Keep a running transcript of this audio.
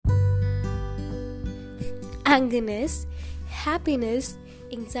angerness, happiness,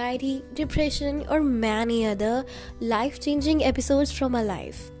 anxiety, depression, or many other life changing episodes from our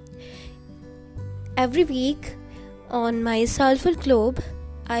life. Every week on my Soulful Globe,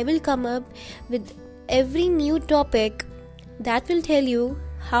 I will come up with every new topic that will tell you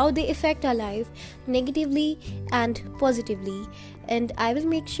how they affect our life negatively and positively. And I will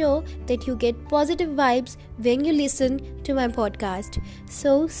make sure that you get positive vibes when you listen to my podcast.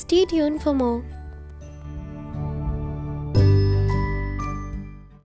 So stay tuned for more.